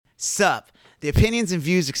Sup. The opinions and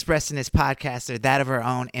views expressed in this podcast are that of our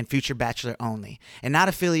own and Future Bachelor only, and not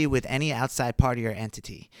affiliated with any outside party or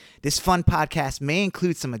entity. This fun podcast may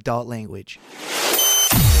include some adult language.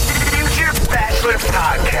 Future Bachelor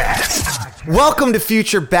Podcast. Welcome to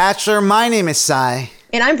Future Bachelor. My name is Sai.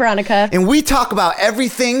 And I'm Veronica. And we talk about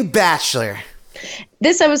everything Bachelor.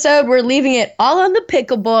 This episode, we're leaving it all on the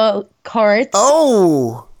pickleball courts.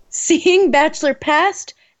 Oh. Seeing Bachelor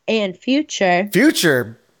past and future.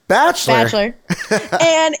 Future Bachelor.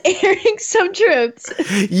 And airing some truths.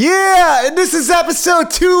 Yeah, and this is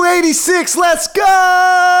episode 286. Let's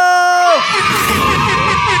go!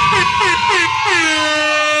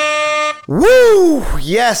 Woo!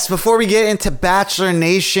 Yes, before we get into Bachelor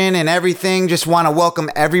Nation and everything, just want to welcome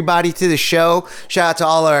everybody to the show. Shout out to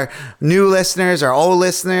all our new listeners, our old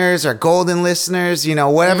listeners, our golden listeners, you know,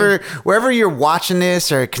 wherever you're watching this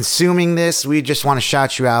or consuming this, we just want to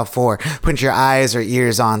shout you out for putting your eyes or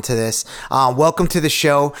ears onto this. Welcome to the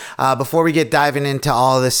show. Before we get diving into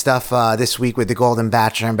all of this stuff this week with the Golden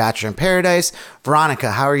Bachelor and Bachelor in Paradise,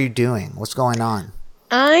 Veronica, how are you doing? What's going on?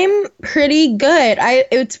 I'm pretty good.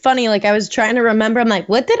 It's funny, like I was trying to remember, I'm like,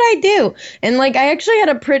 what did I do? And like I actually had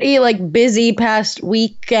a pretty like busy past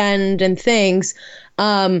weekend and things.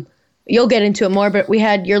 You'll get into it more, but we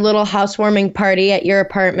had your little housewarming party at your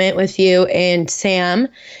apartment with you and Sam.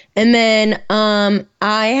 And then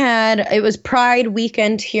it was Pride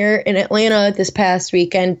weekend here in Atlanta this past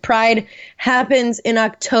weekend. Pride happens in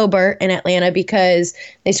October in Atlanta because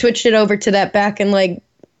they switched it over to that back in like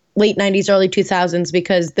late 90s, early 2000s,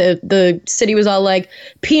 because the city was all like,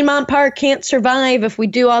 Piedmont Park can't survive if we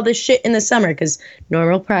do all this shit in the summer, because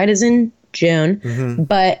normal Pride is in June. Mm-hmm.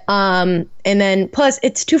 But and then plus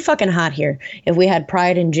it's too fucking hot here. If we had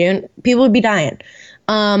Pride in June, people would be dying.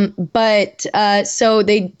 So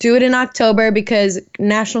they do it in October because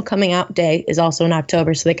National Coming Out Day is also in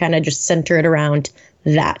October, so they kind of just center it around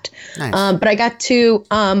that. Nice. But I got to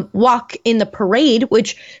walk in the parade,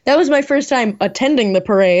 which that was my first time attending the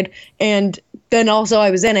parade. And then also I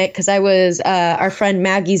was in it because I was our friend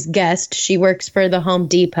Maggie's guest. She works for the Home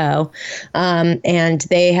Depot, and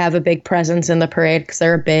they have a big presence in the parade because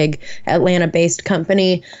they're a big Atlanta-based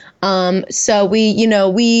company. So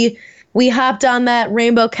we hopped on that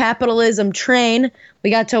rainbow capitalism train. We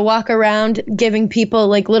got to walk around giving people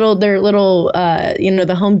like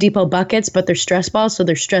the Home Depot buckets, but they're stress balls, so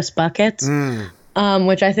they're stress buckets,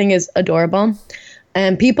 which I think is adorable.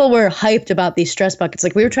 And people were hyped about these stress buckets.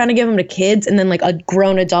 Like we were trying to give them to kids, and then like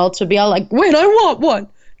grown adults would be all like, "Wait, I want one.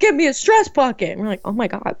 Give me a stress bucket." And we're like, "Oh my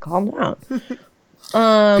God, calm down."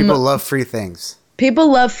 People love free things.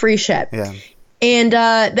 People love free shit. Yeah. And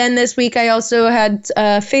then this week, I also had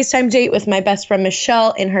a FaceTime date with my best friend,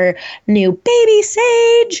 Michelle, and her new baby,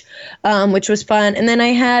 Sage, which was fun. And then I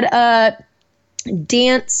had a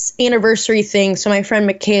dance anniversary thing. So my friend,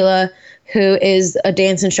 Michaela, who is a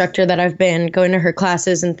dance instructor that I've been going to her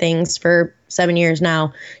classes and things for 7 years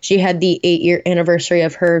now, she had the 8-year anniversary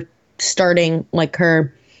of her starting like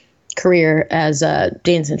her career as a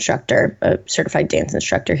dance instructor, a certified dance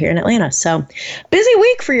instructor here in Atlanta. So busy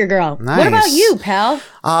week for your girl. Nice. What about you, pal?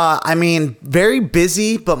 I mean, very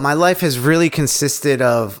busy, but my life has really consisted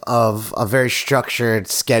of a very structured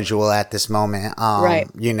schedule at this moment. Right.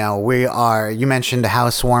 You know, you mentioned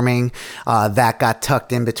housewarming, that got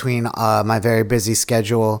tucked in between my very busy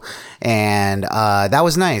schedule. And that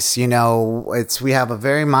was nice. You know, we have a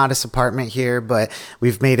very modest apartment here, but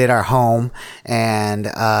we've made it our home. And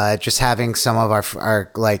just having some of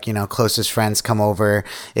our like, you know, closest friends come over,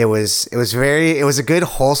 it was a good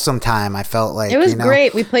wholesome time. I felt like it was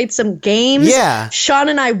great. We played some games. Yeah. Sean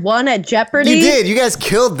and I won at Jeopardy. You did. You guys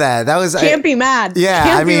killed that. That was Can't be mad. Yeah.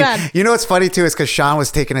 Can't be mad. You know what's funny too is because Sean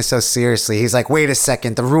was taking it so seriously. He's like, wait a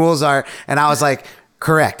second, the rules are, and I was like,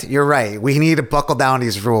 correct. You're right. We need to buckle down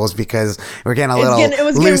these rules because we're getting a little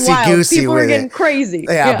loosey-goosey. People were getting crazy.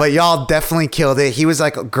 Yeah, but y'all definitely killed it. He was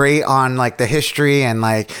like great on like the history and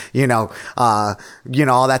like, all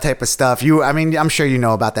that type of stuff. I'm sure you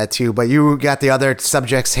know about that too, but you got the other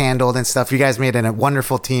subjects handled and stuff. You guys made a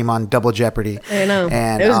wonderful team on Double Jeopardy. I know.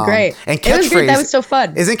 And it was great. And Catchphrase. That was so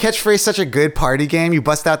fun. Isn't Catchphrase such a good party game? You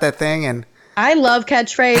bust out that thing and... I love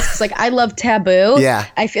Catchphrase. It's like I love Taboo. Yeah.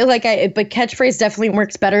 I feel like but Catchphrase definitely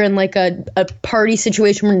works better in like a party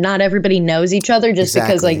situation where not everybody knows each other, just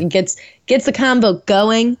because like it gets the combo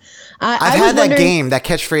going. I've had that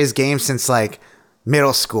Catchphrase game since like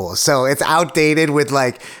middle school. So it's outdated with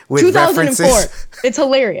 2004. references. It's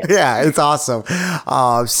hilarious. Yeah, it's awesome.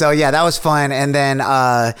 So yeah, that was fun. And then,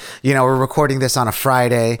 we're recording this on a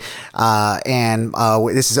Friday, and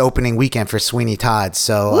this is opening weekend for Sweeney Todd.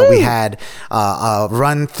 So we had a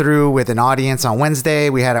run through with an audience on Wednesday.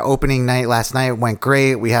 We had an opening night last night. It went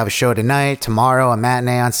great. We have a show tonight, tomorrow, a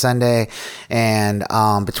matinee on Sunday. And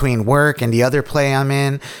between work and the other play I'm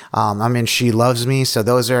in She Loves Me. So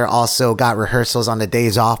those are also got rehearsals on the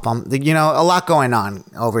days off. A lot going on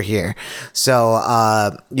over here. So,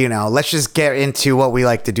 let's just get into what we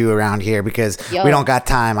like to do around here because we don't got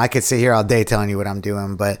time. I could sit here all day telling you what I'm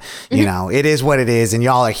doing, but it is what it is, and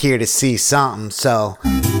y'all are here to see something. So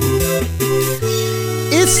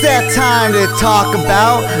it's that time to talk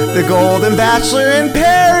about the Golden Bachelor in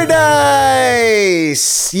Paradise.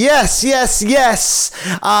 Yes.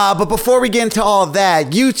 But before we get into all of that,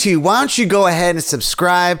 YouTube, why don't you go ahead and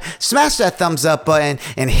subscribe, smash that thumbs up button,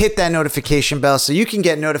 and hit that notification bell so you can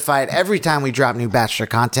get notified every time we drop new Bachelor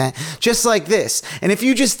content, just like this. And if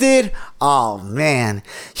you just did, oh man,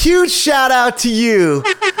 huge shout out to you.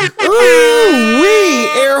 Ooh-wee,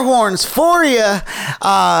 air horns for you.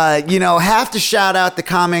 Have to shout out the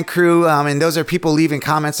comment crew, and those are people leaving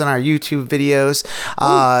comments on our YouTube videos.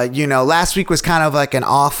 Last week was kind of like an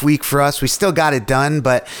off week for us. We still got it done,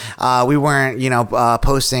 but we weren't,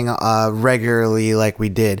 posting regularly like we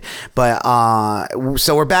did. But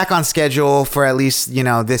so we're back on schedule for at least,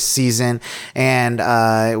 this season, and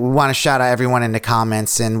we want to shout out everyone in the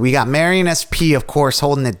comments. And we got Marion SP, of course,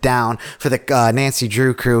 holding it down for the Nancy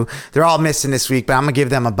Drew crew. They're all missing this week, but I'm gonna give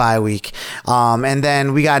them a bye week. And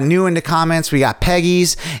then we got new in the comments. We got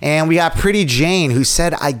Peggy's, and we got Pretty Jane, who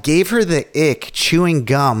said I gave her the ick chewing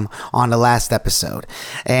gum on the last episode.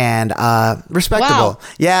 And respectable. Wow.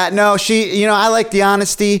 Yeah, no, she, I like the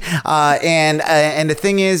honesty. And the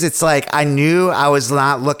thing is, it's like I knew I was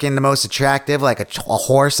not looking the most attractive, like a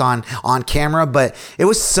horse on camera, but it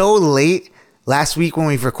was so late. Last week when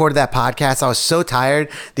we recorded that podcast, I was so tired.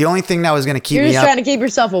 The only thing that was going to keep me up... You're just trying to keep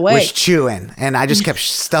yourself awake. ...was chewing. And I just kept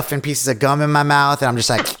stuffing pieces of gum in my mouth. And I'm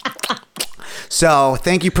just like... So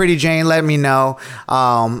thank you, Pretty Jane. Let me know.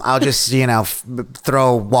 I'll just,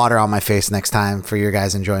 throw water on my face next time for your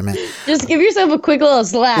guys' enjoyment. Just give yourself a quick little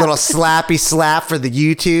slap. Little slappy slap for the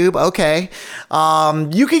YouTube. Okay.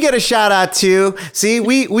 You could get a shout out too. See,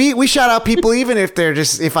 we shout out people even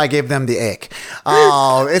if I give them the ick.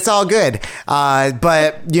 It's all good.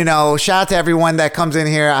 But shout out to everyone that comes in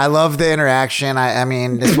here. I love the interaction. I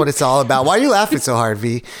mean, that's what it's all about. Why are you laughing so hard,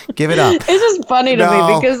 V? Give it up. It's just funny to me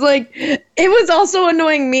because it was also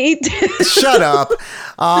annoying me. Shut up.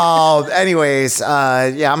 Anyways,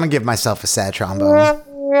 I'm gonna give myself a sad trombone.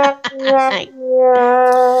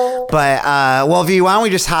 But V, why don't we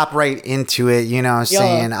just hop right into it?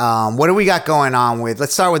 Saying what do we got going on with?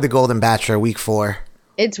 Let's start with the Golden Bachelor, week 4.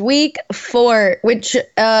 It's week 4, which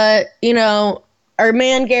our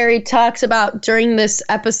man Gary talks about during this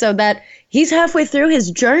episode that he's halfway through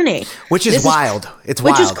his journey. Which is wild. It's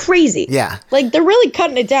wild. Which is crazy. Yeah. They're really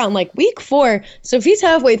cutting it down. Week 4. So if he's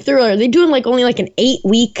halfway through, are they doing only an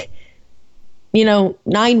 8-week,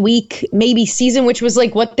 9-week maybe season, which was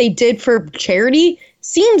what they did for Charity?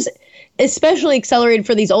 Seems especially accelerated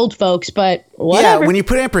for these old folks, but whatever. Yeah, when you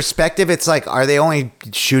put it in perspective, it's are they only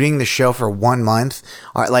shooting the show for 1 month?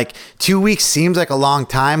 Or 2 weeks seems like a long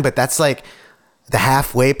time, but that's the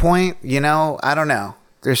halfway point, I don't know.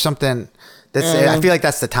 There's something that's I feel like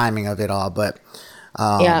that's the timing of it all, but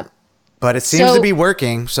yeah. But it seems to be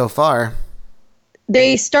working so far.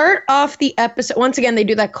 They start off the episode once again. They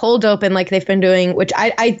do that cold open like they've been doing, which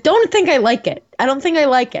I don't think I like it. I don't think I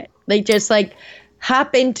like it. They just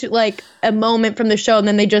hop into a moment from the show and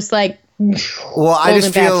then they just Well, I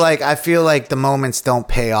just feel I feel like the moments don't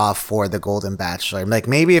pay off for the Golden Bachelor.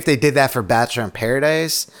 Maybe if they did that for Bachelor in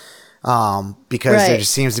Paradise. Because there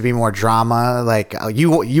just seems to be more drama.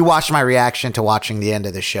 You watched my reaction to watching the end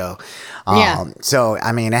of the show. So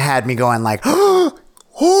I mean, it had me going oh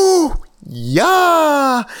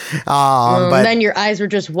yeah. But then your eyes were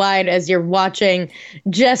just wide as you're watching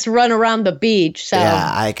Jess run around the beach. So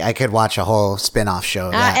yeah, I could watch a whole spin-off show.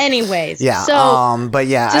 Anyways, yeah. So but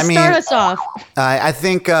yeah, to start us off, I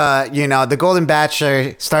think the Golden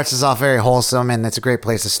Bachelor starts us off very wholesome, and it's a great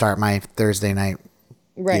place to start my Thursday night.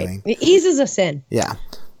 Right. Viewing. It eases us in. Yeah.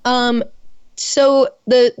 So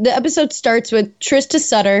the episode starts with Trista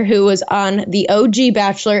Sutter, who was on the OG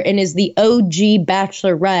Bachelor and is the OG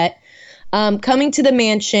Bachelorette, coming to the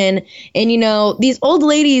mansion. And, these old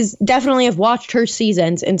ladies definitely have watched her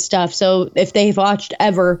seasons and stuff. So if they've watched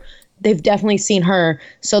ever, they've definitely seen her.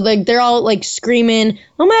 So they're all like screaming,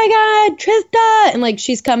 "Oh my God, Trista!" And like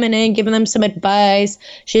she's coming in, giving them some advice.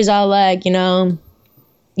 She's all like, you know,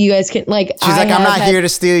 you guys can like. She's like, I'm not here to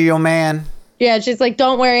steal your man. Yeah, she's like,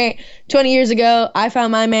 don't worry. 20 years ago, I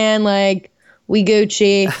found my man. Like, we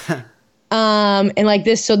Gucci. And like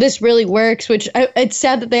this, so this really works. Which it's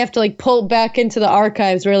sad that they have to like pull back into the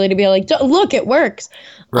archives really to be like, look, it works.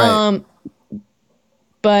 Right.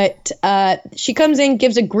 But she comes in,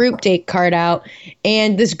 gives a group date card out,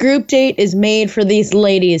 and this group date is made for these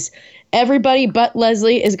ladies. Everybody but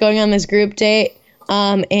Leslie is going on this group date,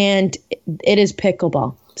 and it is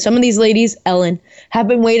pickleball. Some of these ladies, Ellen, have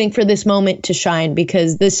been waiting for this moment to shine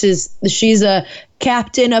because she's a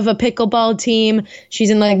captain of a pickleball team. She's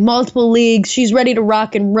in like multiple leagues. She's ready to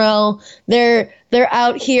rock and roll. They're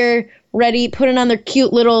out here ready, putting on their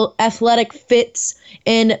cute little athletic fits,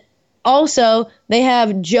 and also they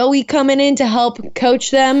have Joey coming in to help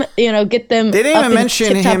coach them. You know, get them. They didn't even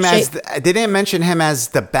mention him shape. they didn't mention him as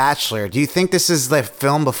the Bachelor. Do you think this is the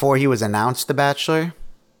film before he was announced the Bachelor?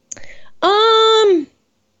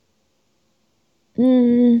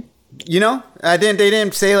 You know, they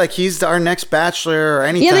didn't say like he's our next Bachelor or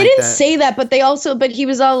anything. Yeah, they like didn't that. say that, but he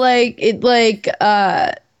was all like,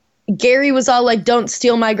 Gary was all like, don't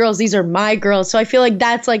steal my girls. These are my girls. So I feel like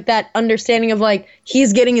that's like that understanding of like,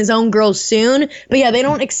 he's getting his own girls soon. But yeah, they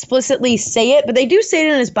don't explicitly say it, but they do say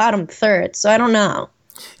it in his bottom third. So I don't know.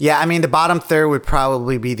 Yeah, I mean, the bottom third would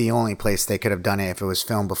probably be the only place they could have done it if it was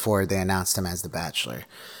filmed before they announced him as the Bachelor.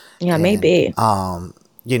 Yeah, maybe.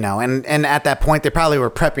 You know, and at that point, they probably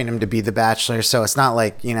were prepping him to be the Bachelor. So it's not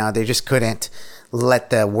like, you know, they just couldn't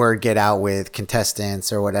let the word get out with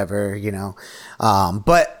contestants or whatever, you know.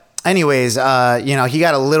 But anyways, you know, he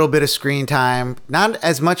got a little bit of screen time, not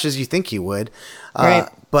as much as you think he would. Right.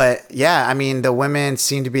 But yeah, I mean, the women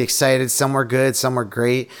seemed to be excited. Some were good, some were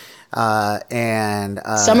great. And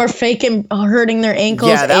some are faking hurting their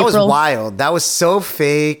ankles. Yeah, that April. was wild. That was so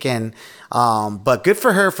fake. And but good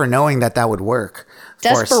for her for knowing that would work.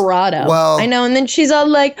 Desperado. Well, I know. And then she's all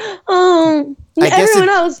like, oh, everyone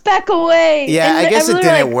else back away. Yeah, and I guess it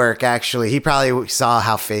didn't like, work, actually. He probably saw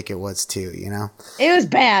how fake it was, too, you know? It was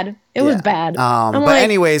bad. It was bad. But like,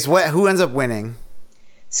 anyways, who ends up winning?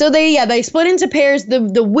 So they split into pairs.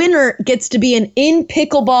 The winner gets to be in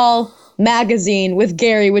Pickleball magazine with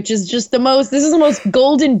Gary, which is just this is the most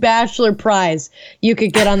golden Bachelor prize you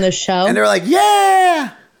could get on this show. And they're like,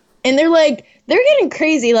 yeah! And they're getting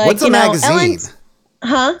crazy. Like, what's a magazine?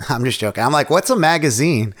 Huh? I'm just joking. I'm like, what's a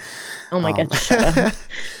magazine? Oh my God, shut up.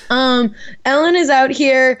 Ellen is out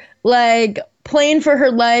here like playing for her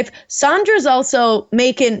life. Sandra's also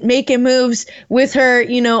making moves with her,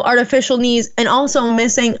 you know, artificial knees and also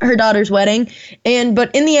missing her daughter's wedding. But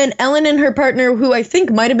in the end, Ellen and her partner, who I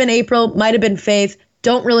think might have been April, might have been Faith,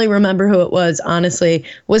 don't really remember who it was, honestly,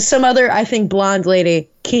 was some other, I think, blonde lady.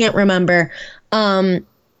 Can't remember.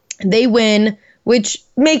 They win, which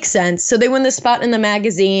makes sense. So they win the spot in the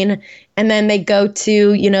magazine, and then they go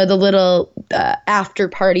to, you know, the little after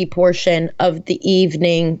party portion of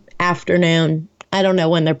the afternoon. I don't know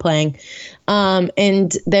when they're playing.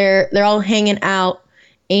 And they're all hanging out,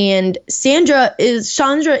 and Sandra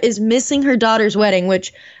is missing her daughter's wedding,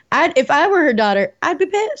 which if I were her daughter, I'd be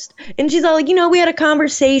pissed. And she's all like, you know, we had a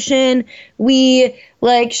conversation.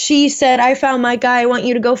 She said, I found my guy. I want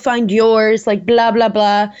you to go find yours, like, blah, blah,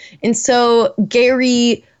 blah. And so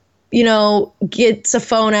Gary, you know, gets a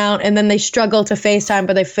phone out, and then they struggle to FaceTime,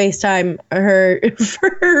 but they FaceTime her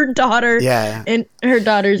for her daughter. Yeah. And her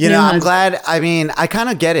daughter's You new know, I'm husband. glad. I mean, I kind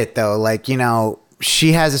of get it, though. Like, you know,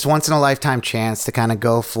 she has this once in a lifetime chance to kind of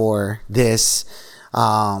go for this.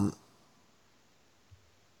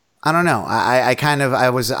 I don't know. I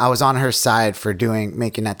was on her side for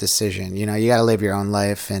making that decision. You know, you got to live your own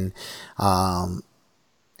life, and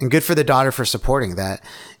good for the daughter for supporting that.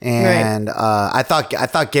 And right. I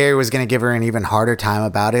thought Gary was going to give her an even harder time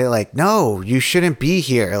about it. Like, no, you shouldn't be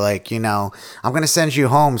here. Like, you know, I'm going to send you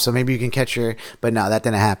home so maybe you can catch her. But no, that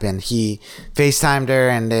didn't happen. He FaceTimed her,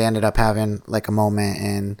 and they ended up having like a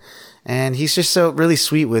moment, and he's just so really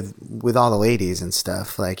sweet with all the ladies and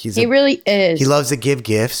stuff. Like he really is. He loves to give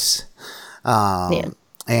gifts. Yeah.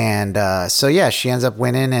 And so yeah, she ends up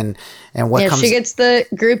winning, and what comes? She gets the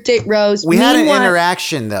group date rose. We had an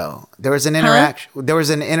interaction though. There was an interaction. Huh? There was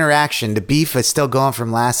an interaction. The beef is still going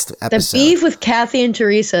from last episode. The beef with Kathy and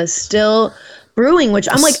Teresa is still brewing, which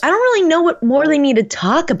I'm like, I don't really know what more they need to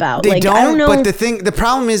talk about. They like, don't. I don't know. But the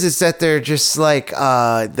problem is that they're just like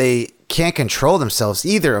they can't control themselves,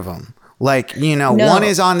 either of them. Like, you know, No. one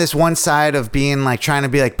is on this one side of being like trying to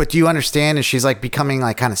be like, but do you understand? And she's like becoming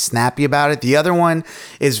like kind of snappy about it. The other one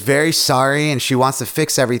is very sorry and she wants to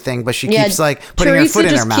fix everything, but she keeps like putting her foot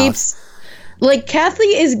in her mouth. Like, Kathy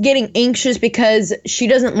is getting anxious because she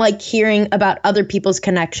doesn't like hearing about other people's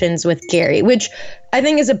connections with Gary, which I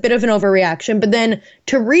think is a bit of an overreaction. But then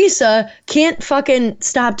Teresa can't fucking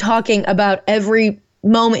stop talking about every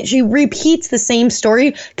moment. She repeats the same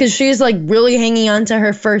story because she's like really hanging on to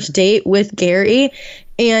her first date with Gary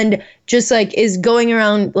and just like is going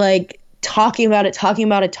around like talking about it.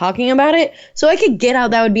 So I could get how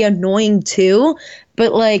that would be annoying too.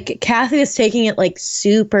 But like Kathy is taking it like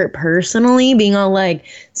super personally, being all like,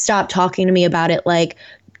 stop talking to me about it. Like,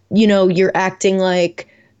 you know, you're acting like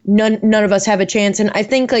none of us have a chance. And I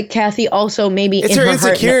think like Kathy also maybe It's in her her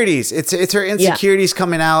insecurities. It's her insecurities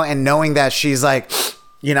coming out and knowing that she's like,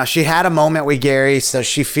 you know, she had a moment with Gary, so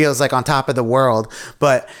she feels like on top of the world.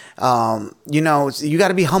 But, you know, you got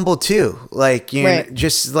to be humble too. Like, you know,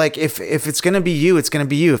 just like if it's going to be you, it's going to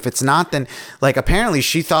be you. If it's not, then like apparently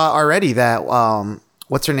she thought already that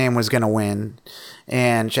what's her name was going to win.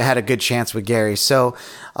 And she had a good chance with Gary. So,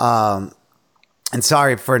 and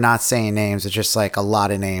sorry for not saying names. It's just like a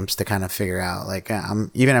lot of names to kind of figure out. Like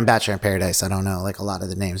I'm even in Bachelor in Paradise, I don't know like a lot of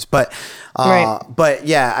the names, but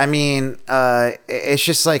yeah, I mean, it's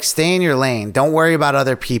just like stay in your lane. Don't worry about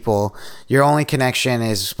other people. Your only connection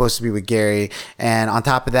is supposed to be with Gary. And on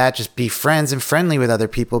top of that, just be friends and friendly with other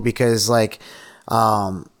people because like,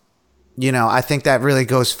 you know, I think that really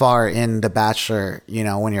goes far in The Bachelor, you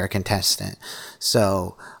know, when you're a contestant.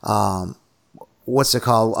 So, what's it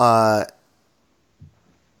called?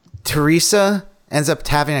 Teresa ends up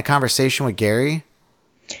having a conversation with Gary.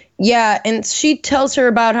 Yeah, and she tells her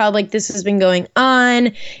about how like this has been going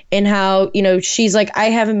on and how, you know, she's like,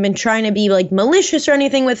 I haven't been trying to be like malicious or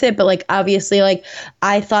anything with it, but like obviously like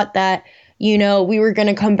I thought that, you know, we were going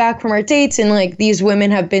to come back from our dates and like these women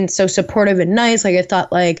have been so supportive and nice. Like I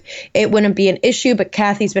thought like it wouldn't be an issue, but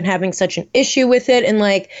Kathy's been having such an issue with it and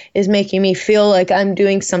like is making me feel like I'm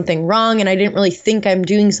doing something wrong. And I didn't really think I'm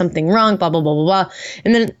doing something wrong, blah, blah, blah, blah, blah.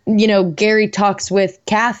 And then, you know, Gary talks with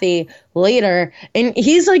Kathy later and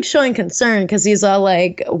he's like showing concern because he's all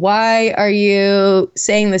like, why are you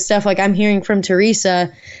saying this stuff? Like I'm hearing from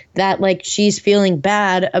Teresa that like she's feeling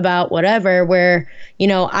bad about whatever, where, you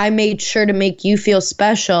know, I made sure to make you feel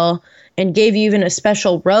special and gave you even a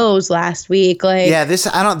special rose last week. Like, yeah, this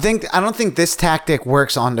I don't think this tactic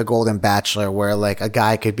works on The Golden Bachelor where like a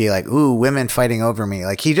guy could be like, ooh, women fighting over me.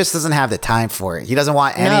 Like he just doesn't have the time for it. He doesn't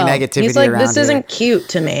want any negativity he's like, around this isn't cute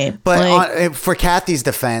to me. But like, for Kathy's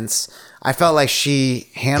defense, I felt like she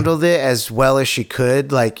handled it as well as she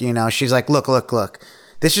could. Like, you know, she's like, look.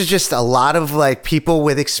 This is just a lot of like people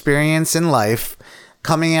with experience in life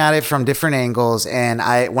coming at it from different angles. And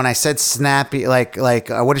when I said snappy, like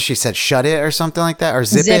what did she said? Shut it or something like that, or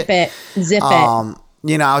zip it.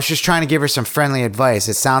 You know, I was just trying to give her some friendly advice.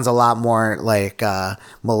 It sounds a lot more like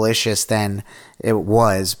malicious than it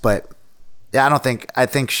was, but yeah, I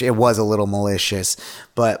think it was a little malicious,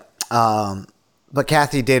 but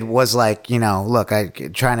Kathy was like, you know, look,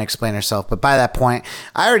 trying to explain herself. But by that point,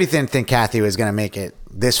 I already didn't think Kathy was going to make it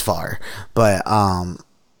this far. But,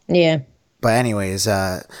 yeah. But anyways,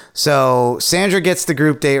 so Sandra gets the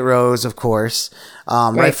group date rose, of course,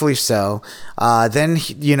 rightfully so. Then,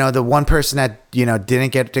 you know, the one person that, you know,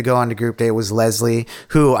 didn't get to go on the group date was Leslie,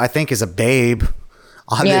 who I think is a babe.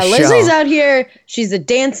 Yeah, Leslie's out here. She's a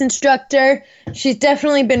dance instructor. She's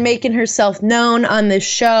definitely been making herself known on this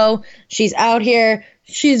show. She's out here.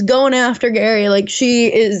 She's going after Gary. Like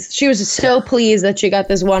she was so pleased that she got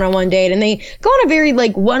this one-on-one date, and they go on a very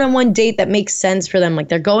like one-on-one date that makes sense for them. Like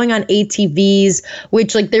they're going on ATVs,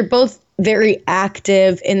 which like they're both very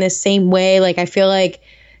active in the same way. Like I feel like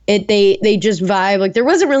they just vibe. Like there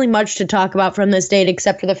wasn't really much to talk about from this date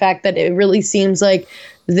except for the fact that it really seems like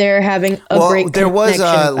they're having a great there was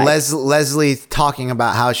connection. Leslie talking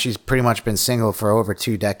about how she's pretty much been single for over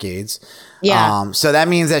 2 decades. Yeah. So that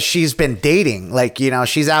means that she's been dating. Like, you know,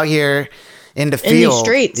 she's out here in the field. In the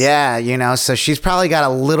streets. Yeah, you know, so she's probably got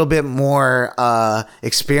a little bit more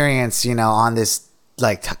experience, you know, on this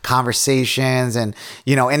like conversations and,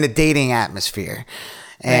 you know, in the dating atmosphere.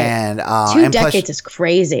 And 2 decades is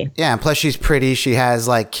crazy. Yeah, and plus she's pretty. She has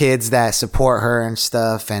like kids that support her and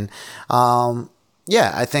stuff. And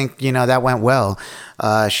yeah, I think, you know, that went well.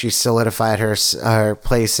 She solidified her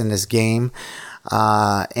place in this game.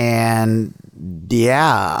 And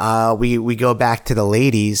yeah, we go back to the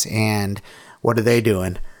ladies, and what are they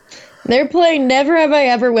doing? They're playing Never Have I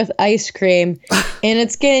Ever with ice cream, and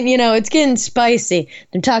it's getting spicy.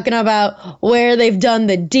 They're talking about where they've done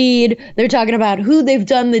the deed. They're talking about who they've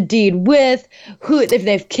done the deed with, if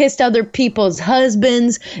they've kissed other people's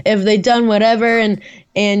husbands, if they've done whatever,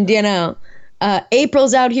 and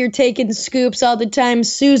April's out here taking scoops all the time.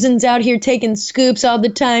 Susan's out here taking scoops all the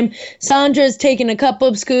time. Sandra's taking a couple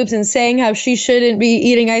of scoops and saying how she shouldn't be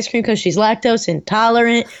eating ice cream because she's lactose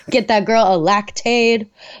intolerant. Get that girl a Lactaid.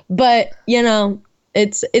 But,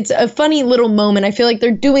 it's a funny little moment. I feel like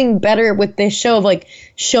they're doing better with this show of like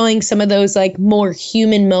showing some of those like more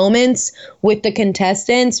human moments with the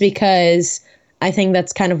contestants, because I think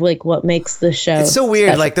that's kind of like what makes the show. It's so weird.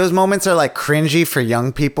 special. Like those moments are like cringy for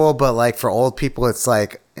young people, but like for old people, it's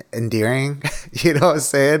like endearing. You know what I'm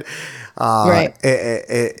saying? Right.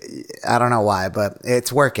 I don't know why, but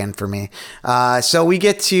it's working for me. So we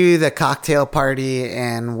get to the cocktail party,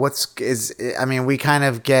 and we kind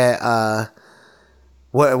of get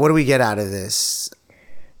what do we get out of this?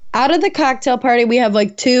 Out of the cocktail party, we have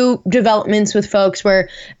like two developments with folks where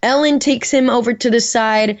Ellen takes him over to the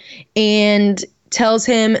side and tells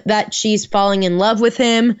him that she's falling in love with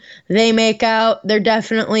him. They make out. They're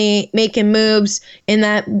definitely making moves in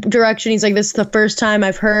that direction. He's like, this is the first time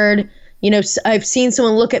I've heard, I've seen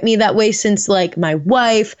someone look at me that way since like my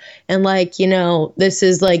wife. And like, this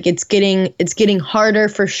is like, it's getting harder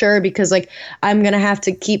for sure, because like I'm going to have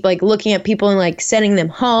to keep like looking at people and like sending them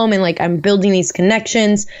home, and like I'm building these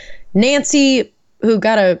connections. Nancy, who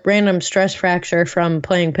got a random stress fracture from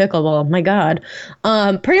playing pickleball, my God,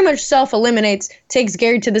 pretty much self-eliminates, takes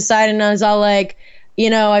Gary to the side and is all like,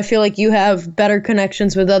 I feel like you have better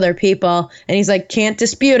connections with other people. And he's like, can't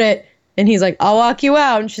dispute it. And he's like, I'll walk you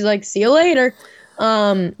out. And she's like, see you later.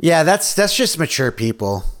 Yeah, that's just mature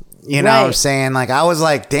people. You know Right. what I'm saying? Like, I was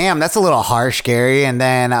like, damn, that's a little harsh, Gary. And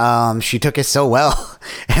then she took it so well.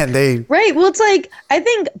 And they... Right. Well, it's like, I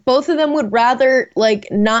think both of them would rather, like,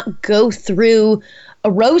 not go through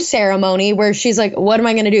a rose ceremony where she's like, what am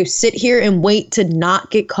I going to do? Sit here and wait to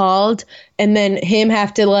not get called, and then him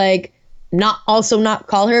have to, like, not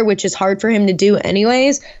call her, which is hard for him to do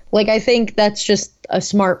anyways. Like, I think that's just a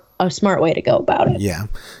smart way to go about it. Yeah.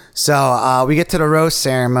 So we get to the rose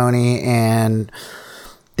ceremony, and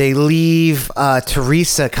they leave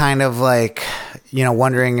Teresa kind of like,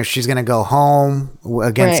 wondering if she's going to go home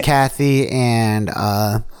against Right. Kathy and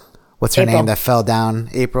what's her April. name that fell down?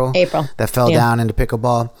 April? April. That fell Yeah. down into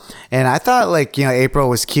pickleball. And I thought like, April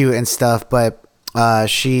was cute and stuff, but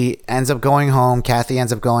she ends up going home. Kathy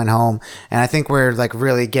ends up going home. And I think we're like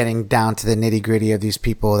really getting down to the nitty gritty of these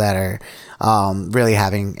people that are really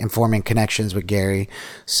forming connections with Gary.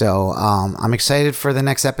 So I'm excited for the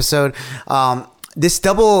next episode. This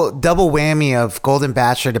double whammy of Golden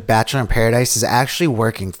Bachelor to Bachelor in Paradise is actually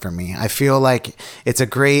working for me. I feel like it's a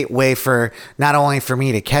great way for not only for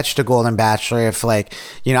me to catch the Golden Bachelor, if like,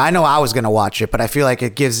 I know I was going to watch it, but I feel like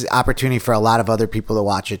it gives opportunity for a lot of other people to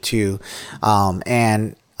watch it too. I'm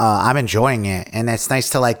enjoying it, and it's nice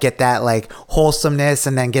to like get that like wholesomeness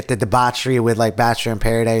and then get the debauchery with like Bachelor in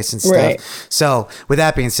Paradise and stuff. Right. So with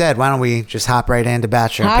that being said, why don't we just hop right into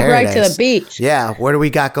Bachelor in Hop Paradise? right to the beach. Yeah, what do we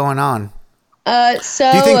got going on?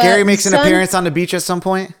 So Do you think Gary makes an Sun- appearance on the beach at some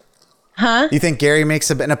point? Huh? You think Gary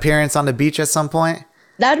makes an appearance on the beach at some point?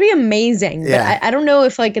 That'd be amazing. Yeah. But I don't know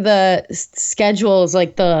if like the schedules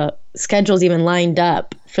even lined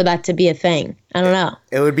up for that to be a thing. I don't know.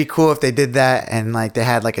 It would be cool if they did that and like they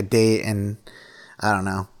had like a date, and I don't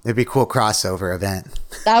know. It'd be a cool crossover event.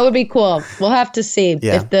 That would be cool. We'll have to see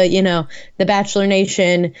Yeah. if the Bachelor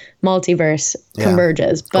Nation multiverse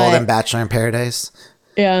converges. But Golden Bachelor in Paradise.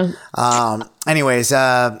 yeah. Anyways,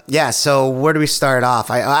 so where do we start off?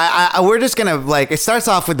 We're just gonna like, it starts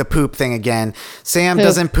off with the poop thing again. Sam Poop.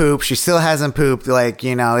 doesn't poop. She still hasn't pooped. Like,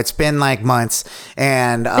 it's been like months,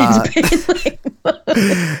 and In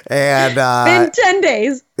 10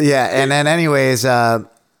 days. yeah. And then anyways,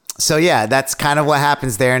 so yeah, that's kind of what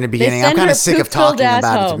happens there in the beginning. I'm send kind her of sick of poop-filled talking ass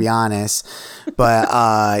about it, to home. be honest. But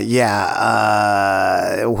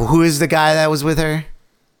who is the guy that was with her?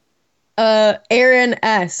 Aaron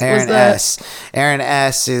S. Aaron S. Aaron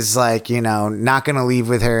S. is like, not going to leave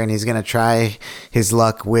with her, and he's going to try his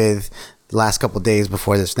luck with the last couple of days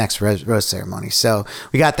before this next rose ceremony. So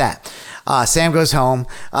we got that. Sam goes home.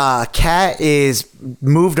 Kat is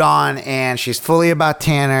moved on, and she's fully about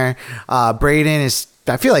Tanner. Brayden is,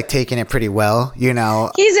 I feel like, taking it pretty well,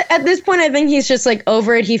 He's at this point, I think he's just like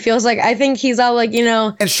over it. He feels like, I think he's all like,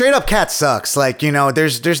 And straight up, Kat sucks. Like,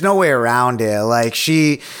 there's no way around it. Like,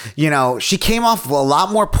 she came off a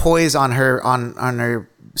lot more poise on her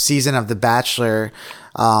season of The Bachelor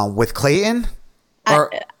with Clayton. Or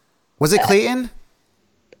was it Clayton?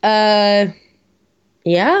 Yeah.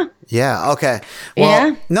 Yeah. Okay. Well,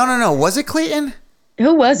 Yeah. no. Was it Clayton?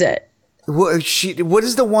 Who was it? What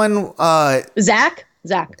is the one? Zach.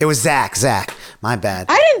 It was Zach. Zach. My bad.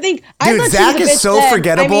 I didn't think. I Dude, thought Zach she was a is bitch so then.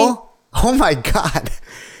 forgettable. I mean, Oh my God.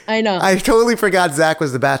 I know. I totally forgot Zach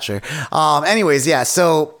was the Bachelor. Anyways, yeah.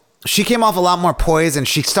 So she came off a lot more poised, and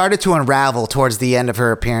she started to unravel towards the end of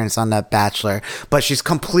her appearance on The Bachelor. But she's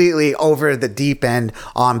completely over the deep end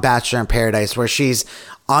on Bachelor in Paradise, where she's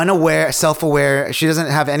unaware, self-aware. She doesn't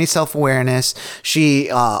have any self-awareness. She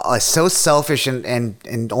is so selfish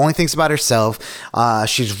and only thinks about herself.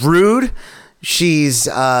 She's rude. She's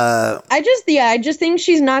I just think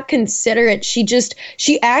she's not considerate.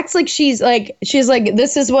 She acts like she's like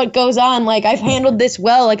this is what goes on. Like, I've handled this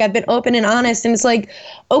well. Like, I've been open and honest. And it's like,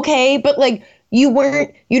 okay, but like you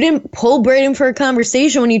didn't pull Brayden for a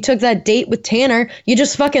conversation when you took that date with Tanner. You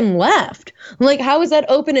just fucking left. Like, how is that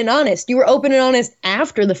open and honest? You were open and honest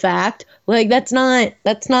after the fact. Like, that's not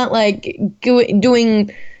like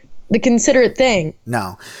doing the considerate thing.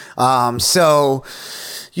 No. So,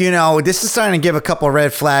 this is starting to give a couple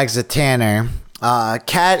red flags to Tanner.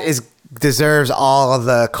 Kat deserves all of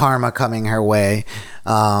the karma coming her way.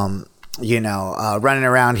 Running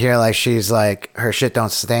around here like she's like her shit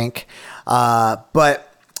don't stink. But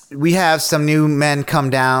we have some new men come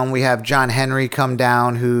down. We have John Henry come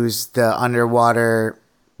down, who's the underwater.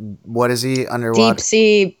 What is he? Underwater deep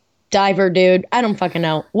sea diver dude. I don't fucking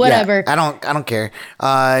know. Whatever. Yeah, I don't care.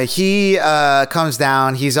 He comes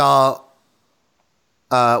down. He's all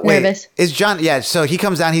nervous. Is John? Yeah. So he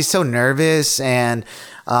comes down. He's so nervous, and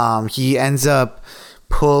he ends up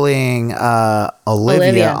pulling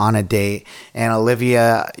Olivia on a date, and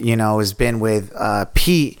Olivia, has been with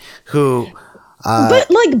Pete, who. But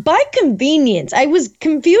like, by convenience, I was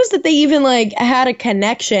confused that they even like had a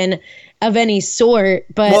connection of any sort.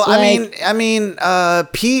 But well, I mean,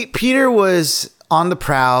 Peter was on the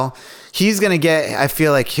prowl. He's gonna get, I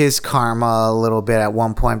feel like, his karma a little bit at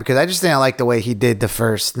one point, because I just didn't like the way he did the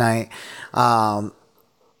first night.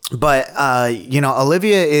 But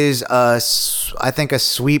Olivia is I think a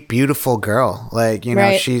sweet, beautiful girl. Like,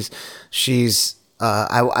 right. she's she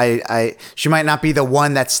might not be the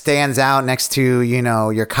one that stands out next to,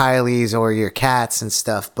 your Kylies or your Cats and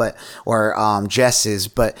stuff, or Jess's,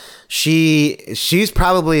 but she's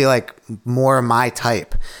probably like more my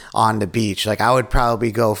type on the beach. Like, I would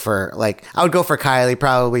go for Kylie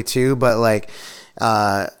probably too, but like,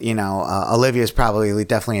 Olivia's probably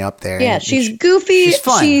definitely up there. Yeah, she's goofy. She's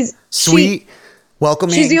fun. She's sweet,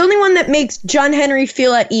 welcoming. She's the only one that makes John Henry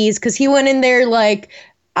feel at ease, because he went in there like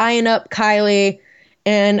eyeing up Kylie,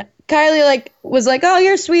 and Kylie like was like, "Oh,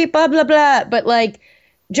 you're sweet," blah blah blah. But like,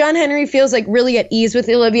 John Henry feels like really at ease with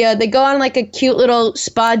Olivia. They go on like a cute little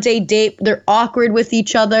spa day date. They're awkward with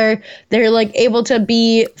each other. They're like able to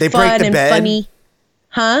be fun and funny.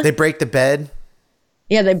 Huh? They break the bed.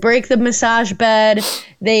 Yeah, they break the massage bed.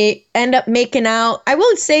 They end up making out. I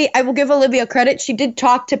will say, I will give Olivia credit. She did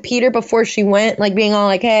talk to Peter before she went, like being all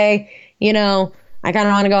like, "Hey, I kind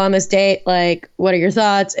of want to go on this date. Like, what are your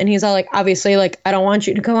thoughts?" And he's all like, obviously, like, I don't want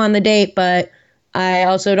you to go on the date, but I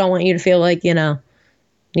also don't want you to feel like,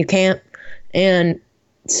 you can't. And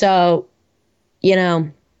so,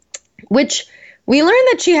 which we learned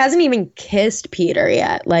that she hasn't even kissed Peter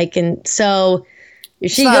yet. Like, and so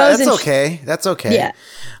she goes. That's okay. That's okay. Yeah.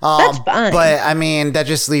 That's fine. But I mean, that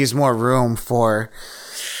just leaves more room for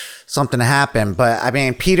something to happen. But I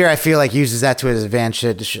mean, Peter, I feel like, uses that to his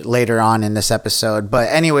advantage later on in this episode. But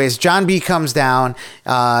anyways, John B comes down.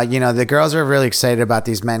 The girls are really excited about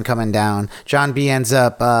these men coming down. John B ends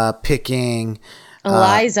up picking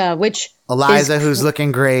Eliza, who's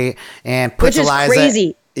looking great, and puts which is Eliza.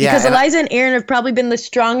 Crazy. Yeah, because Eliza and Aaron have probably been the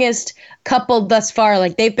strongest couple thus far.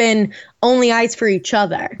 Like, they've been only eyes for each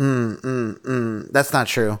other. That's not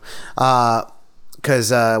true.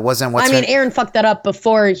 Because Aaron fucked that up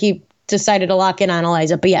before he decided to lock in on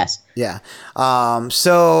Eliza, but yes. Yeah.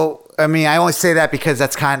 So, I mean, I only say that because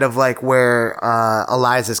that's kind of like where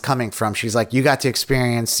Eliza's coming from. She's like, you got to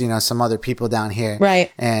experience, some other people down here.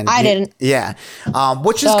 Right. And I didn't. Yeah.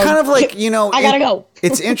 Which is kind of like, I gotta go.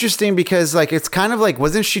 It's interesting because, like, it's kind of like,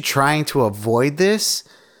 wasn't she trying to avoid this?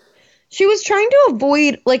 She was trying to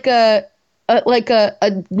avoid like a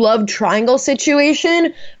love triangle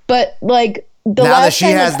situation, but like, now that she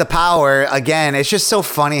has the power again, it's just so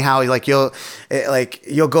funny how you'll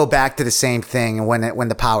go back to the same thing when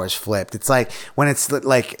the power's flipped. It's like when it's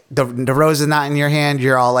like the rose is not in your hand,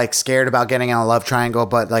 you're all like scared about getting in a love triangle,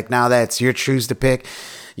 but like now that it's your choose to pick,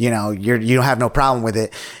 you don't have no problem with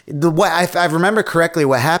it. What I remember correctly,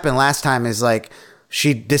 what happened last time is like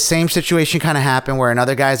the same situation kind of happened where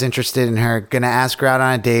another guy's interested in her, gonna ask her out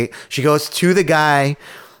on a date. She goes to the guy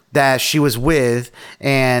that she was with,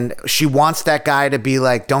 and she wants that guy to be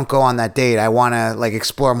like, don't go on that date. I want to like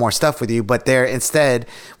explore more stuff with you. But there instead,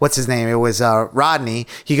 what's his name? It was Rodney.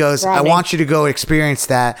 He goes, Rodney. I want you to go experience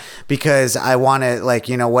that because I want to like,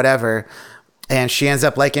 whatever. And she ends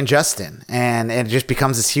up liking Justin, and it just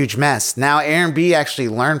becomes this huge mess. Now, Aaron B actually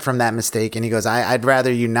learned from that mistake, and he goes, I'd rather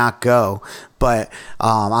you not go, but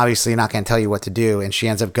obviously not going to tell you what to do. And she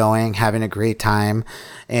ends up going, having a great time,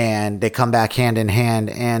 and they come back hand in hand.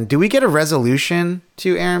 And do we get a resolution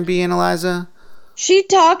to Aaron B and Eliza? She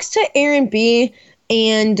talks to Aaron B,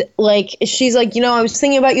 and like she's like, I was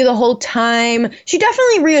thinking about you the whole time. She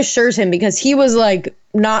definitely reassures him because he was like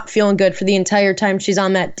not feeling good for the entire time she's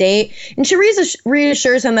on that date. And she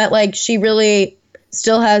reassures him that like she really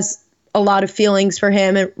still has a lot of feelings for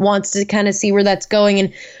him and wants to kind of see where that's going.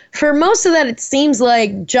 And for most of that, it seems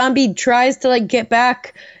like John B tries to like get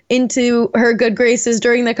back into her good graces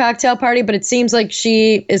during the cocktail party, but it seems like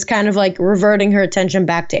she is kind of like reverting her attention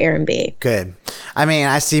back to Aaron B. Good. I mean,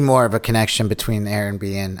 I see more of a connection between Aaron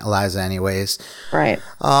B and Eliza anyways. Right.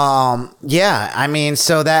 Yeah, I mean,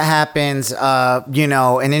 so that happens,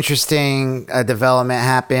 an interesting development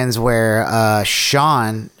happens where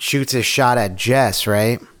Sean shoots a shot at Jess,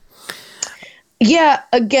 right? Yeah,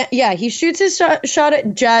 he shoots his shot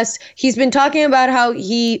at Jess. He's been talking about how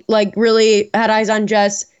he like really had eyes on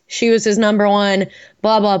Jess. She was his number one,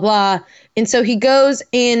 blah, blah, blah. And so he goes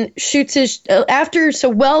and shoots his so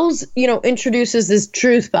Wells, introduces this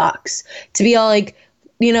truth box to be all like,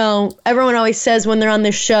 everyone always says when they're on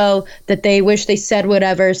this show that they wish they said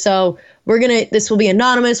whatever. So this will be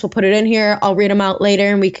anonymous. We'll put it in here. I'll read them out later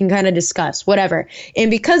and we can kind of discuss whatever.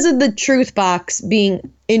 And because of the truth box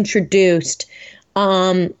being introduced,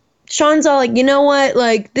 Sean's all like, you know what?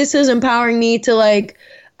 Like, this is empowering me to like,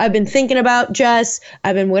 I've been thinking about Jess.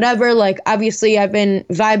 I've been whatever. Like, obviously, I've been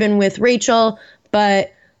vibing with Rachel,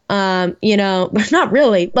 but, but not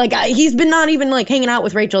really. Like, he's been not even, like, hanging out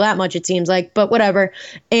with Rachel that much, it seems like, but whatever.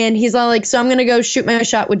 And he's all like, so I'm going to go shoot my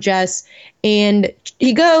shot with Jess. And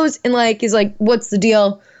he goes and, like, he's like, what's the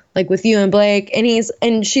deal, like, with you and Blake?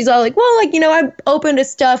 And she's all like, well, like, I'm open to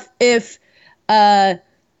stuff if it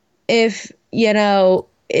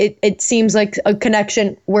seems like a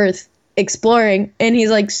connection worth exploring. And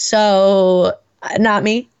he's like, so not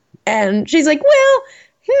me. And she's like, well,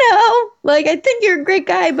 no, like, I think you're a great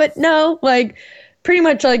guy, but no, like, pretty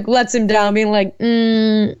much like lets him down, being like,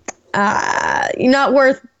 you're not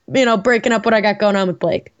worth, breaking up what I got going on with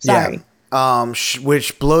Blake. Sorry. Yeah.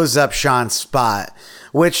 Which blows up Sean's spot,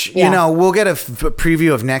 which, we'll get a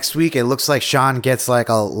preview of next week. It looks like Sean gets like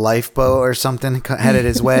a lifeboat or something headed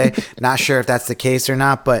his way. Not sure if that's the case or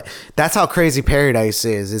not, but that's how crazy Paradise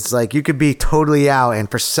is. It's like you could be totally out, and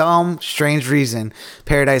for some strange reason,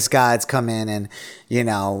 Paradise gods come in and,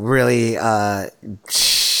 really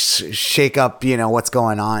shake up, what's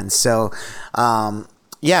going on. So,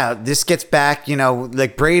 yeah, this gets back,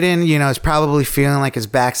 like Brayden, is probably feeling like his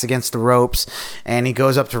back's against the ropes, and he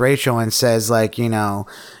goes up to Rachel and says, like, and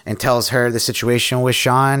tells her the situation with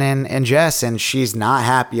Sean and Jess, and she's not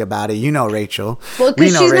happy about it. Rachel. Well,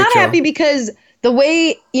 because she's not happy because the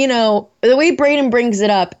way Brayden brings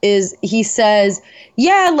it up is he says,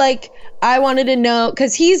 yeah, like, I wanted to know,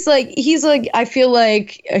 because he's like, I feel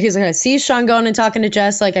like, he's like, I see Sean going and talking to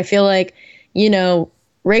Jess, like, I feel like,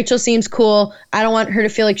 Rachel seems cool. I don't want her to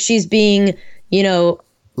feel like she's being, taken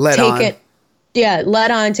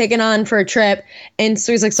on for a trip. And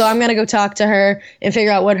so he's like, so I'm going to go talk to her and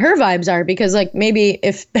figure out what her vibes are, because like maybe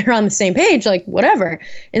if they're on the same page, like whatever.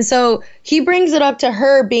 And so he brings it up to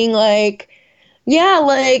her being like, yeah,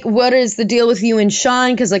 like, what is the deal with you and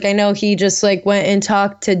Sean? Because like, I know he just like went and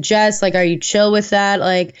talked to Jess. Like, are you chill with that?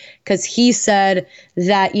 Like, because he said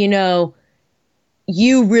that,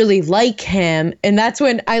 you really like him. And that's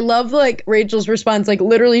when I love like Rachel's response. Like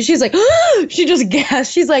literally she's like, she just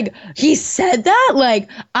gasped. She's like, he said that? Like,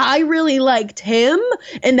 I really liked him,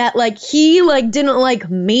 and that like he like didn't like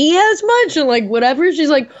me as much, and like whatever. She's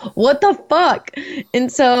like, what the fuck? And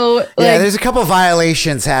so like, yeah, there's a couple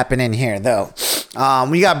violations happening here though.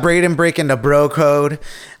 We got Brayden breaking the bro code.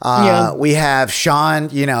 We have Sean,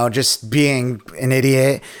 just being an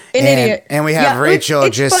idiot. And we have Rachel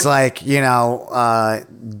just like,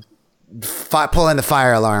 pulling the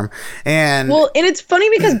fire alarm. And it's funny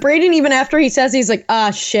because Brayden, even after he says, he's like,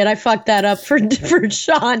 shit, I fucked that up for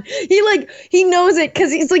Sean. He knows it,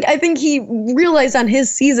 because he's like, I think he realized on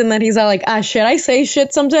his season that he's all like, shit, I say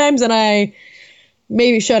shit sometimes and I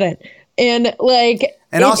maybe shouldn't. And like,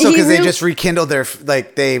 and also because they just rekindled their,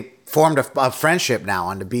 like, they formed a friendship now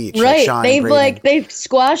on the beach. Right. Like Sean and Brayden. They've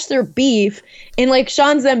squashed their beef, and like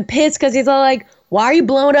Sean's then pissed because he's all like, "Why are you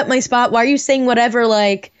blowing up my spot? Why are you saying whatever?"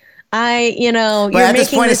 Like, but you're at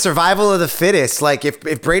this point, it's survival of the fittest. Like if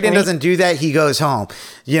Brayden doesn't do that, he goes home.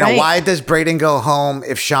 Why does Brayden go home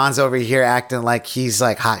if Sean's over here acting like he's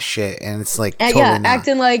like hot shit? And it's like totally not.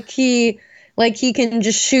 Acting like he can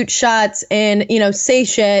just shoot shots and say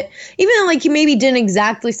shit, even though like he maybe didn't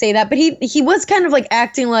exactly say that, but he was kind of like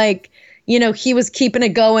acting like he was keeping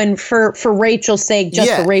it going for Rachel's sake,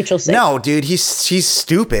 for Rachel's sake. No, dude, she's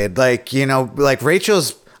stupid. Like like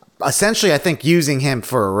Rachel's essentially, I think, using him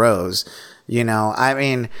for a rose. I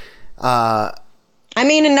mean,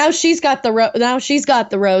 and now she's got the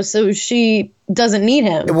rose, so she doesn't need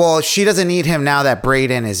him. Well, she doesn't need him now that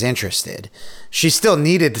Brayden is interested. She still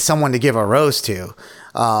needed someone to give a rose to,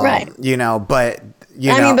 right? But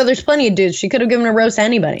but there's plenty of dudes. She could have given a rose to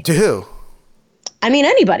anybody. To who?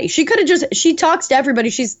 Anybody. She could have she talks to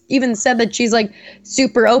everybody. She's even said that she's like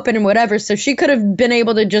super open and whatever. So she could have been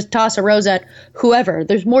able to just toss a rose at whoever.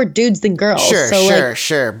 There's more dudes than girls.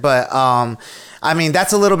 Sure. But,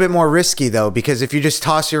 that's a little bit more risky though, because if you just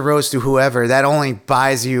toss your rose to whoever, that only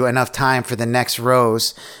buys you enough time for the next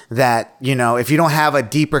rose that, if you don't have a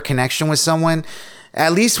deeper connection with someone,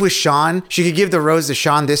 at least with Sean, she could give the rose to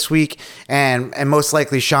Sean this week, and most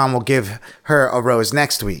likely Sean will give her a rose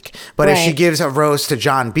next week. But if she gives a rose to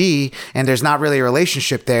John B and there's not really a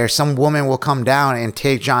relationship there, some woman will come down and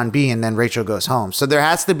take John B, and then Rachel goes home. So there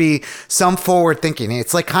has to be some forward thinking.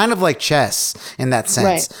 It's like kind of like chess in that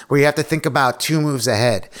sense, where you have to think about 2 moves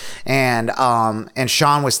ahead. And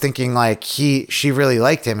Sean was thinking like she really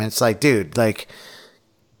liked him, and it's like, dude, like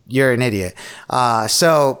you're an idiot.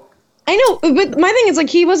 I know, but my thing is like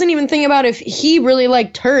he wasn't even thinking about if he really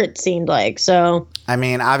liked her, it seemed like. So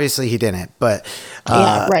obviously he didn't, but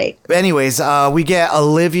right. Anyways, we get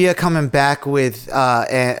Olivia coming back with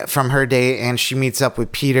from her date, and she meets up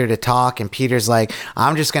with Peter to talk, and Peter's like,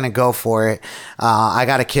 I'm just gonna go for it. I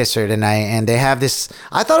gotta kiss her tonight, and they have this.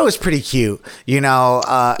 I thought it was pretty cute, It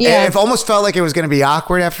almost felt like it was gonna be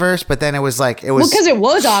awkward at first, but then it was because it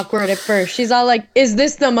was awkward at first. She's all like, "Is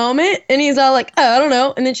this the moment?" And he's all like, "Oh, I don't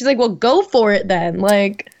know," and then she's like, "Well, go for it then."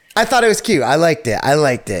 Like, I thought it was cute. I liked it.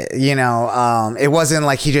 It wasn't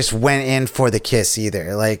like he just went in for the kiss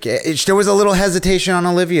either. Like there was a little hesitation on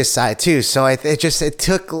Olivia's side too. So it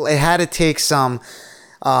had to take some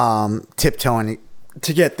tiptoeing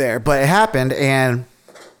to get there, but it happened. And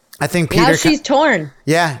I think Peter, now she's torn.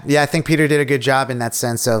 Yeah. I think Peter did a good job in that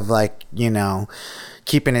sense of like,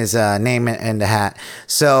 keeping his name in the hat.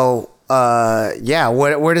 So,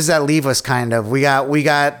 where does that leave us? Kind of, we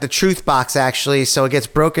got the truth box actually, so it gets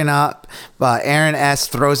broken up. Aaron S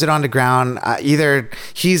throws it on the ground. Either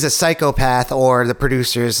he's a psychopath or the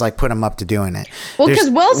producers like put him up to doing it. Well, because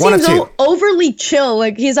Wells seems overly chill.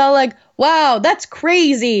 Like he's all like, "Wow, that's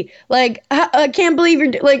crazy! Like I can't believe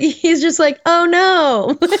you're like." He's just like, "Oh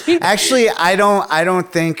no." Actually, I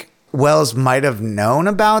don't think Wells might have known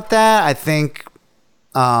about that. I think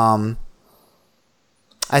Aaron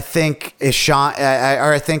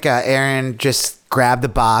just grabbed the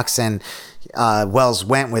box and Wells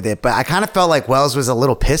went with it, but I kind of felt like Wells was a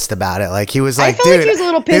little pissed about it. Like he was like, "Dude, like he was a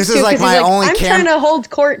little pissed. This is like my only. I'm trying to hold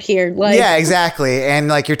court here." Like, yeah, exactly, and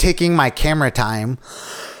like you're taking my camera time.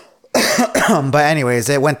 But anyways,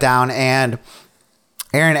 it went down, and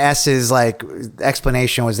Aaron S's like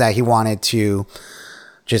explanation was that he wanted to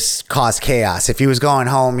just cause chaos. If he was going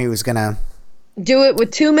home, he was gonna do it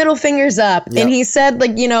with 2 middle fingers up. Yep. And he said,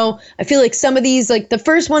 like, I feel like some of these, like the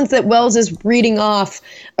first ones that Wells is reading off,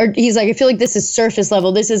 he's like, I feel like this is surface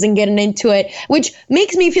level. This isn't getting into it, which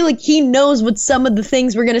makes me feel like he knows what some of the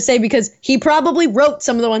things we're going to say, because he probably wrote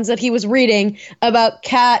some of the ones that he was reading about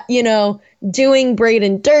Kat, doing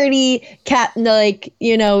Brayden dirty, Kat, like,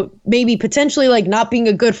 maybe potentially like not being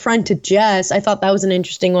a good friend to Jess. I thought that was an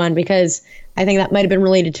interesting one, because I think that might have been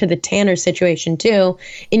related to the Tanner situation too.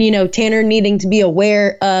 And, Tanner needing to be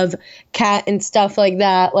aware of Kat and stuff like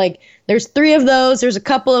that. Like there's 3 of those. There's a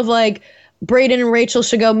couple of like Brayden and Rachel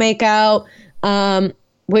should go make out,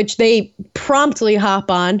 which they promptly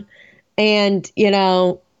hop on, and,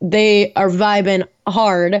 they are vibing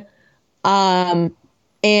hard.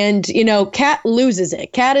 And, Kat loses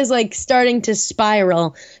it. Kat is like starting to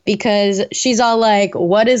spiral, because she's all like,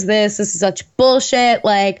 what is this? This is such bullshit.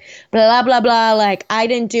 Like, blah, blah, blah. Like, I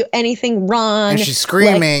didn't do anything wrong. And she's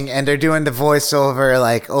screaming, and they're doing the voiceover,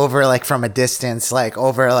 like, over, like, from a distance, like,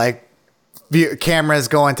 over, like, cameras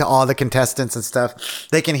going to all the contestants and stuff.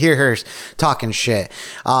 They can hear her talking shit.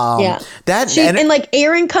 And like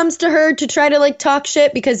Aaron comes to her to try to like talk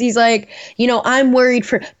shit because he's like, you know, I'm worried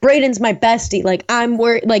for Brayden's my bestie. Like I'm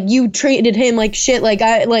worried, like you treated him like shit. Like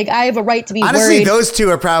I have a right to be honestly, worried. those two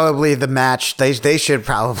are probably the match. They should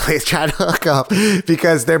probably try to hook up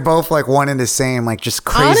because they're both like one and the same, like just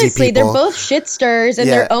crazy honestly, people. They're both shit stirrers in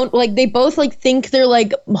their own, like they both like think they're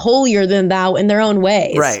like holier than thou in their own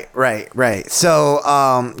ways. Right.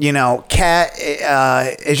 So, you know, Kat,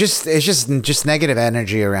 it's just negative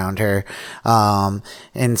energy around her.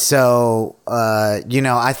 And so, you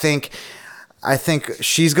know, I think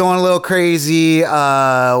she's going a little crazy.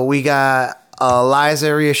 We got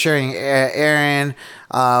Liza reassuring Aaron.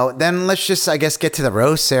 Then let's just, I guess, get to the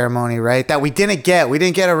rose ceremony, right? That we didn't get. We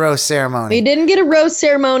didn't get a rose ceremony. We didn't get a rose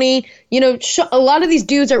ceremony. You know, a lot of these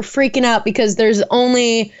dudes are freaking out because there's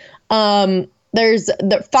only,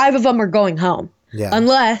 the 5 of them are going home. Yeah.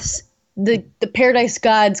 Unless the Paradise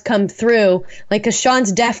Gods come through. Like, cause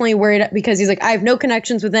Sean's definitely worried because he's like, I have no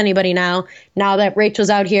connections with anybody now that Rachel's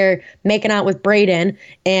out here making out with Brayden,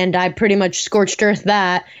 and I pretty much scorched earth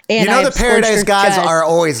that. And you know, the Paradise Gods are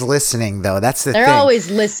always listening, though. That's the thing. They're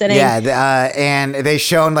always listening. Yeah, and they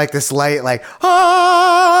shone like this light, like,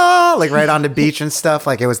 ah, like right on the beach and stuff.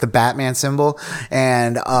 Like it was the Batman symbol.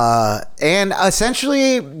 And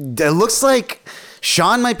essentially, it looks like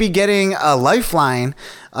Sean might be getting a lifeline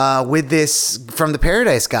with this from the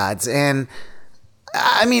Paradise Gods. And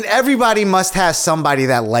I mean, everybody must have somebody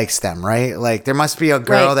that likes them, right? Like there must be a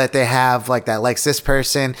girl that they have like that likes this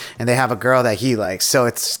person, and they have a girl that he likes. So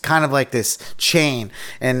it's kind of like this chain,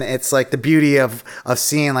 and it's like the beauty of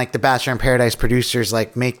seeing like the Bachelor in Paradise producers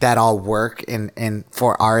like make that all work and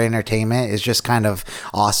for our entertainment is just kind of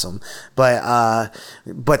awesome. But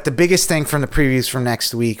the biggest thing from the previews from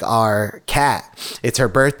next week are Kat. It's her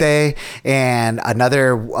birthday, and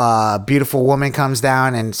another beautiful woman comes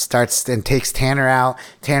down and starts and takes Tanner out.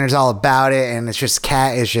 Tanner's all about it, and it's just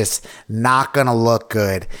Kat is just not gonna look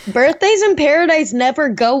good. Birthdays in Paradise never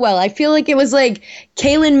go well. I feel like it was like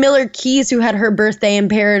Kaylin Miller Keys who had her birthday in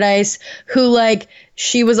Paradise, who like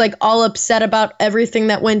she was like all upset about everything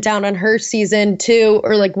that went down on her season too,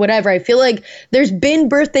 or like whatever. I feel like there's been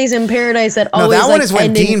birthdays in Paradise that always that one like is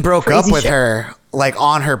when Dean broke up with shit. her like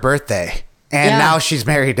on her birthday, and now she's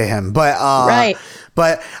married to him. But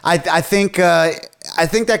but I think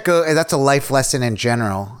that's a life lesson in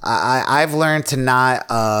general. I've learned to not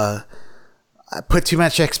put too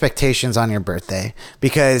much expectations on your birthday,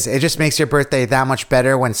 because it just makes your birthday that much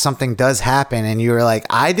better when something does happen and you're like,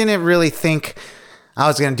 I didn't really think I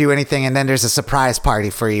was going to do anything, and then there's a surprise party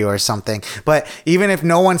for you or something. But even if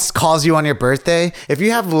no one calls you on your birthday, if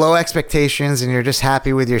you have low expectations and you're just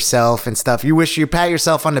happy with yourself and stuff, you pat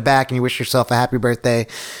yourself on the back and you wish yourself a happy birthday,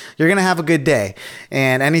 you're going to have a good day.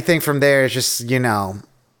 And anything from there is just, you know,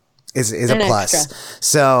 is a plus. Extra.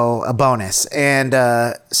 So a bonus. And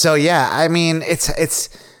so, yeah, I mean, it's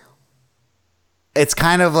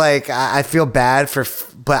kind of like I feel bad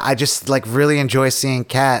but I just like really enjoy seeing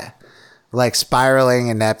Kat like spiraling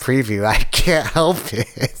in that preview. I can't help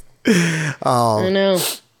it. I know,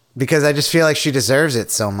 because I just feel like she deserves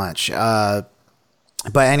it so much.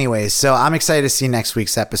 But anyways, so I'm excited to see next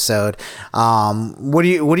week's episode. What do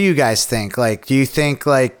you guys think? Like, do you think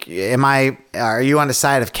like, are you on the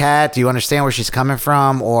side of Kat? Do you understand where she's coming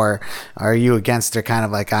from, or are you against her kind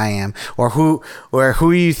of like I am? Or who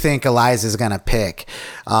do you think Eliza's gonna pick?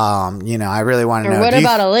 You know, I really want to know. What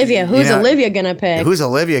about Olivia? Who's Olivia gonna pick? Who's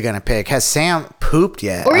Olivia gonna pick? Has Sam pooped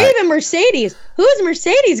yet? Or even Mercedes? Who's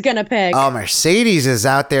Mercedes gonna pick? Oh, Mercedes is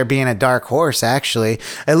out there being a dark horse, actually.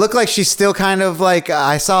 It looked like she's still kind of like,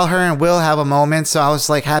 I saw her and Will have a moment, so I was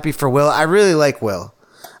like happy for Will. I really like Will.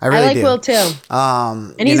 I like Will too.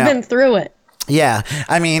 And he's been through it. Yeah.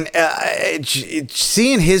 I mean,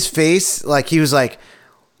 seeing his face, like he was like,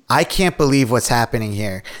 I can't believe what's happening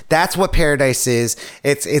here. That's what Paradise is.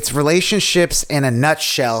 It's relationships in a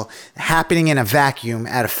nutshell happening in a vacuum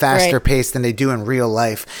at a faster pace than they do in real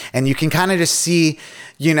life. And you can kind of just see,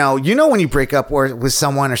 you know, when you break up with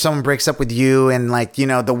someone, or someone breaks up with you, and like, you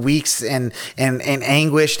know, the weeks and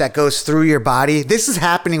anguish that goes through your body. This is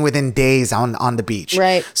happening within days on the beach.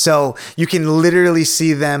 Right. So you can literally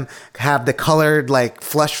see them have the color like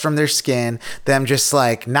flushed from their skin, them just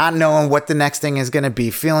like not knowing what the next thing is going to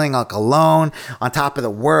be, feeling like alone on top of the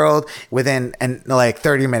world within like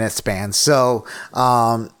 30-minute span. So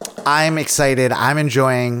I'm excited. I'm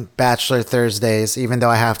enjoying Bachelor Thursdays, even though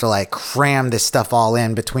I have to like cram this stuff all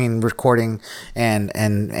in between recording and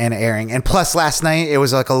airing. And plus last night it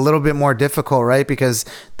was like a little bit more difficult, right? Because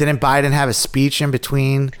didn't Biden have a speech in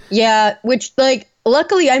between? Yeah, which like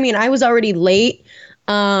luckily, I mean, I was already late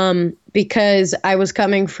because I was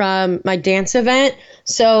coming from my dance event.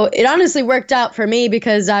 So it honestly worked out for me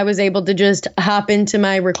because I was able to just hop into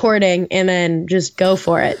my recording and then just go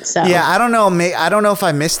for it. So yeah, I don't know. I don't know if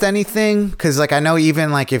I missed anything because, like, I know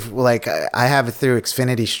even like if like I have it through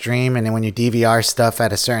Xfinity Stream, and then when you DVR stuff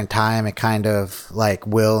at a certain time, it kind of like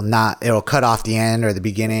it'll cut off the end or the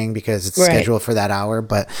beginning because it's scheduled for that hour.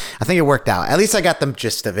 But I think it worked out. At least I got the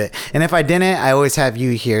gist of it. And if I didn't, I always have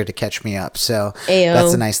you here to catch me up. So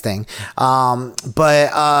that's a nice thing.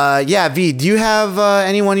 Yeah, V, do you have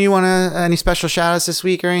anyone you want to any special shout outs this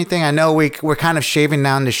week or anything? I know we're kind of shaving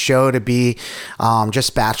down the show to be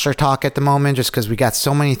just Bachelor talk at the moment, just because we got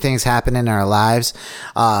so many things happening in our lives.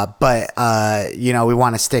 But we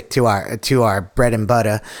want to stick to our bread and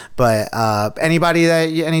butter. But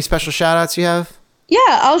any special shout outs you have? Yeah,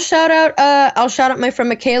 I'll shout out my friend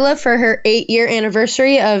Michaela for her 8-year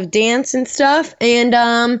anniversary of dance and stuff,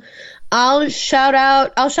 and I'll shout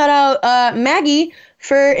out Maggie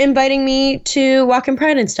for inviting me to Walk in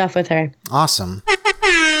Pride and stuff with her. Awesome.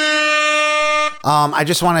 I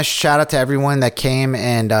just want to shout out to everyone that came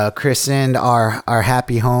and christened our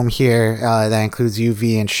happy home here. That includes you,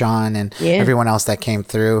 V, and Sean, and everyone else that came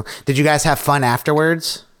through. Did you guys have fun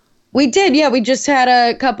afterwards? We did, yeah. We just had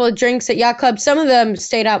a couple of drinks at Yacht Club. Some of them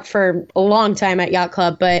stayed out for a long time at Yacht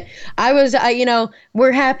Club, but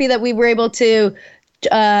we're happy that we were able to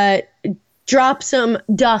drop some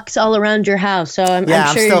ducks all around your house. So I'm sure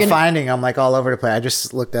I'm still finding them like all over the place. I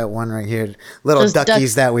just looked at one right here, little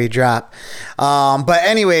duckies that we drop. But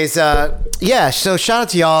anyways, so shout out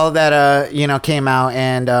to y'all that came out,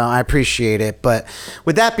 and I appreciate it. But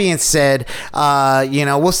with that being said,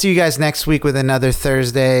 we'll see you guys next week with another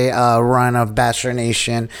Thursday run of Bachelor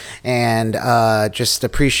Nation, and just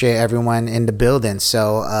appreciate everyone in the building.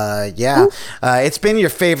 So it's been your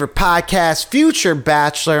favorite podcast, Future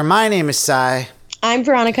Bachelor. My name is Sai. I'm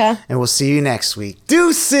Veronica. And we'll see you next week.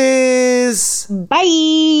 Deuces!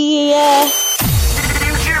 Bye!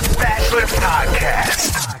 Future Bachelor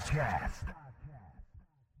Podcast.